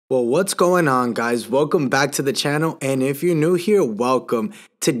Well, what's going on, guys? Welcome back to the channel, and if you're new here, welcome.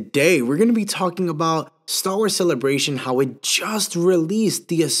 Today, we're going to be talking about Star Wars Celebration, how it just released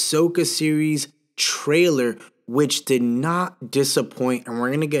the Ahsoka series trailer, which did not disappoint, and we're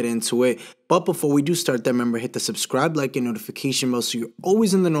going to get into it. But before we do start that, remember, hit the subscribe, like, and notification bell so you're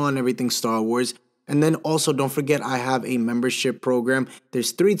always in the know on everything Star Wars. And then also, don't forget, I have a membership program.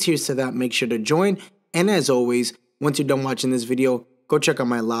 There's 3 tiers to that. Make sure to join. And as always, once you're done watching this video, go check out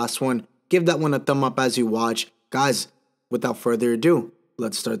my last one. Give that one a thumb up as you watch. Guys, without further ado,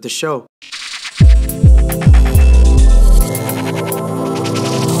 let's start the show.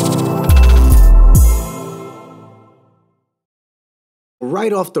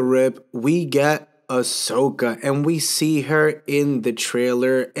 Right off the rip, we get Ahsoka, and we see her in the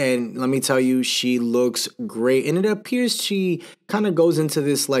trailer, and let me tell you, she looks great. And it appears she kind of goes into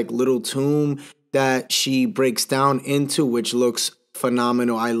this like little tomb that she breaks down into, which looks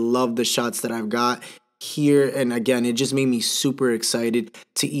phenomenal. I love the shots that I've got here, and again, it just made me super excited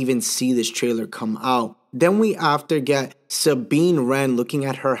to even see this trailer come out. Then we after get Sabine Wren looking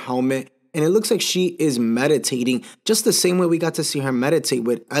at her helmet, and it looks like she is meditating just the same way we got to see her meditate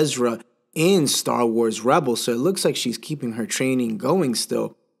with Ezra in Star Wars Rebels. So it looks like she's keeping her training going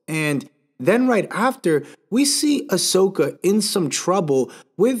still. And then right after, we see Ahsoka in some trouble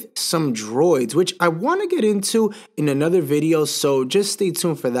with some droids, which I want to get into in another video, so just stay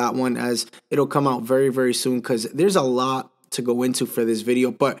tuned for that one as it'll come out very, very soon because there's a lot to go into for this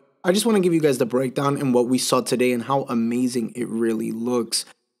video. But I just want to give you guys the breakdown and what we saw today and how amazing it really looks.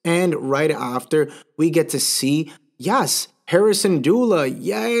 And right after, we get to see, yes, Harrison Dula,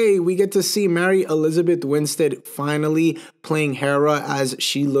 yay! We get to see Mary Elizabeth Winstead finally playing Hera as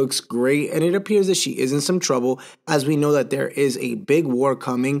she looks great, and it appears that she is in some trouble as we know that there is a big war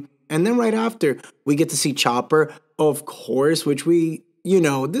coming. And then right after, we get to see Chopper, of course, which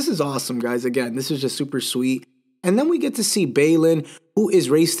this is awesome, guys. Again, this is just super sweet. And then we get to see Baylan, who is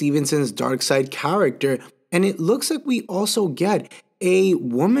Ray Stevenson's dark side character, and it looks like we also get a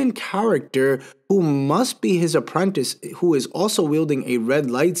woman character who must be his apprentice, who is also wielding a red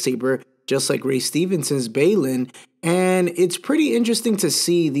lightsaber, just like Ray Stevenson's Baylan. And it's pretty interesting to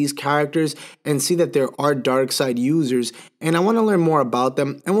see these characters and see that there are dark side users. And I want to learn more about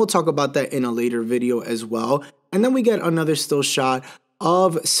them, and we'll talk about that in a later video as well. And then we get another still shot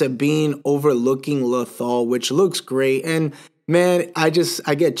of Sabine overlooking Lothal, which looks great. And man, I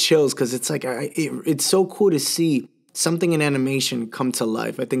get chills because it's like it's so cool to see something in animation come to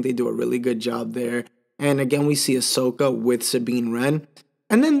life. I think they do a really good job there. And again, we see Ahsoka with Sabine Wren.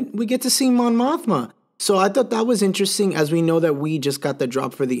 And then we get to see Mon Mothma. So I thought that was interesting, as we know that we just got the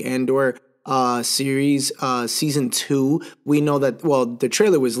drop for the Andor series, season 2. We know that, well, the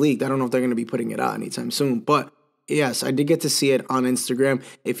trailer was leaked. I don't know if they're going to be putting it out anytime soon. But yes, I did get to see it on Instagram.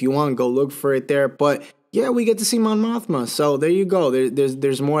 If you want, go look for it there. But yeah, we get to see Mon Mothma. So there you go.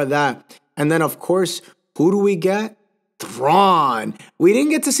 There's more of that. And then, of course, who do we get? Thrawn. We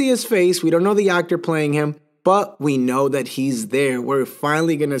didn't get to see his face. We don't know the actor playing him, but we know that he's there. We're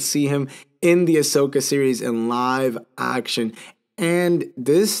finally going to see him in the Ahsoka series in live action. And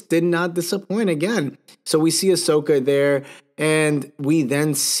this did not disappoint again. So we see Ahsoka there, and we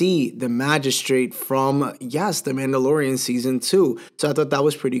then see the magistrate from, yes, the Mandalorian season 2. So I thought that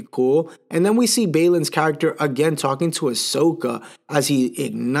was pretty cool. And then we see Baylan's character again talking to Ahsoka as he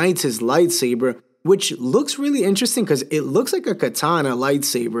ignites his lightsaber, which looks really interesting because it looks like a katana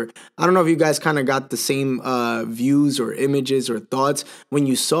lightsaber. I don't know if you guys kind of got the same views or images or thoughts when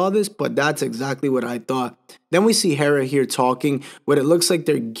you saw this, but that's exactly what I thought. Then we see Hera here talking, what it looks like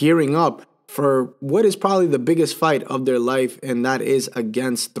they're gearing up for what is probably the biggest fight of their life, and that is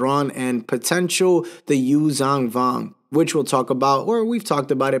against Thrawn and potential the Yu Zhang Vang, which we'll talk about, or we've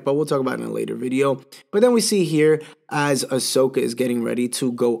talked about it, but we'll talk about it in a later video. But then we see here as Ahsoka is getting ready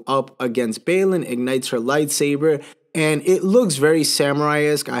to go up against Baylan, ignites her lightsaber, and it looks very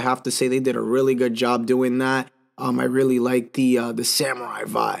samurai-esque. I have to say they did a really good job doing that. I really like the samurai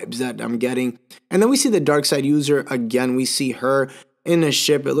vibes that I'm getting. And then we see the dark side user again. We see her in a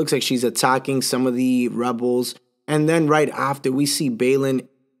ship. It looks like she's attacking some of the rebels. And then right after, we see Baylan.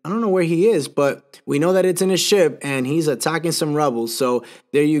 I don't know where he is, but we know that it's in a ship and he's attacking some rebels. So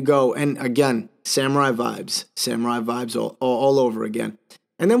there you go. And again, samurai vibes all over again.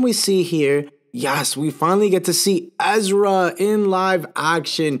 And then we see here, yes, we finally get to see Ezra in live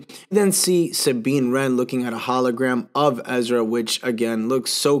action. Then see Sabine Wren looking at a hologram of Ezra, which again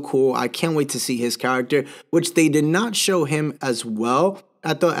looks so cool. I can't wait to see his character, which they did not show him as well.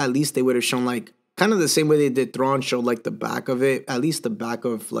 I thought at least they would have shown like kind of the same way they did Thrawn, showed like the back of it, at least the back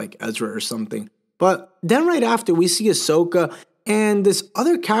of like Ezra or something. But then right after, we see Ahsoka And this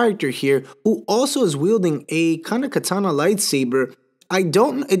other character here who also is wielding a kind of katana lightsaber, it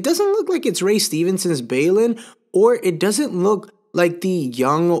doesn't look like it's Ray Stevenson's Balin, or it doesn't look like the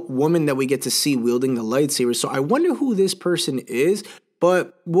young woman that we get to see wielding the lightsaber. So I wonder who this person is,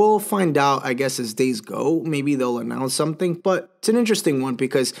 but we'll find out, I guess, as days go. Maybe they'll announce something, but it's an interesting one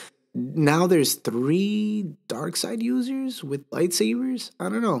because now there's 3 dark side users with lightsabers. I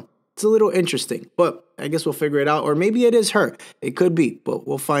don't know. It's a little interesting, but I guess we'll figure it out. Or maybe it is her. It could be, but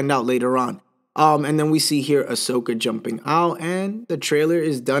we'll find out later on. And then we see here Ahsoka jumping out, and the trailer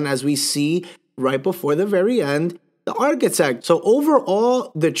is done as we see right before the very end the architect. So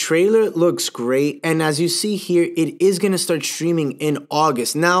overall, the trailer looks great. And as you see here, it is going to start streaming in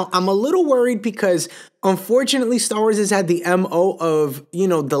August. Now, I'm a little worried because unfortunately, Star Wars has had the MO of,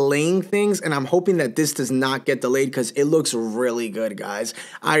 delaying things. And I'm hoping that this does not get delayed because it looks really good, guys.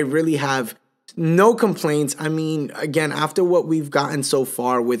 I really have no complaints. I mean, again, after what we've gotten so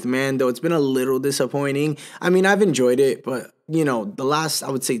far with Mando, it's been a little disappointing. I mean, I've enjoyed it, but, the last, I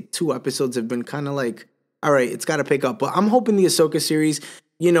would say 2 episodes have been kind of like, all right, it's got to pick up. But I'm hoping the Ahsoka series,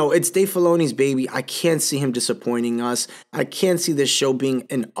 it's Dave Filoni's baby. I can't see him disappointing us. I can't see this show being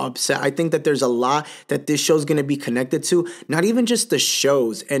an upset. I think that there's a lot that this show's going to be connected to, not even just the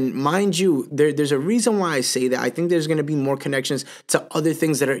shows. And mind you, there's a reason why I say that. I think there's going to be more connections to other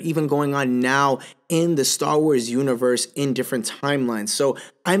things that are even going on now in the Star Wars universe in different timelines. So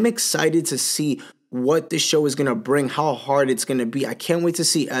I'm excited to see what this show is going to bring, how hard it's going to be. I can't wait to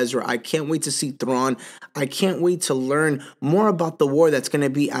see Ezra. I can't wait to see Thrawn. I can't wait to learn more about the war that's going to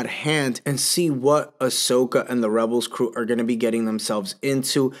be at hand and see what Ahsoka and the Rebels crew are going to be getting themselves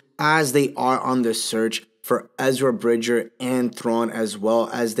into as they are on the search for Ezra Bridger and Thrawn, as well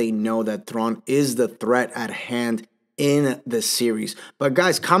as they know that Thrawn is the threat at hand in the series. But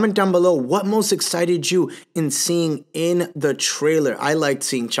guys, comment down below what most excited you in seeing in the trailer. I liked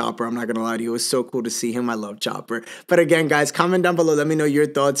seeing Chopper. I'm not gonna lie to you. It was so cool to see him. I love Chopper. But again, guys, comment down below. Let me know your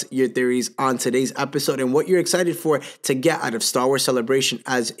thoughts, your theories on today's episode and what you're excited for to get out of Star Wars Celebration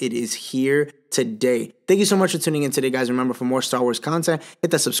as it is here today. Thank you so much for tuning in today, guys. Remember, for more Star Wars content, hit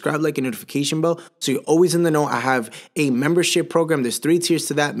that subscribe, like, and notification bell so you're always in the know. I have a membership program. There's 3 tiers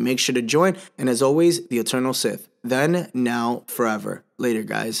to that. Make sure to join. And as always, the Eternal Sith. Then, now, forever. Later,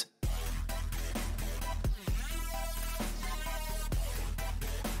 guys.